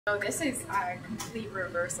So this is a complete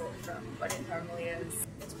reversal from what it normally is.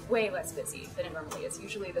 It's way less busy than it normally is.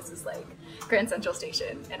 Usually this is like Grand Central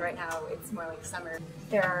Station, and right now it's more like summer.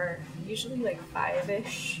 There are usually like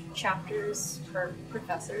 5-ish chapters per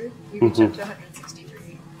professor. We reach up to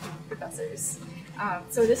 163 professors.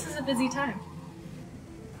 So this is a busy time.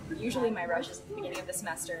 Usually my rush is at the beginning of the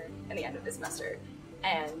semester and the end of the semester.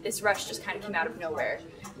 And this rush just kind of came out of nowhere.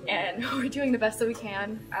 And we're doing the best that we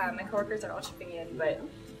can. My coworkers are all chipping in, but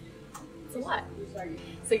it's a lot.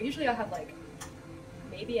 So usually I'll have like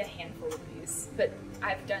maybe a handful of these, but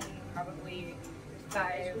I've done probably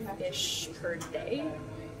 5-ish per day,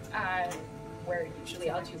 where usually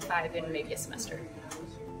I'll do 5 in maybe a semester.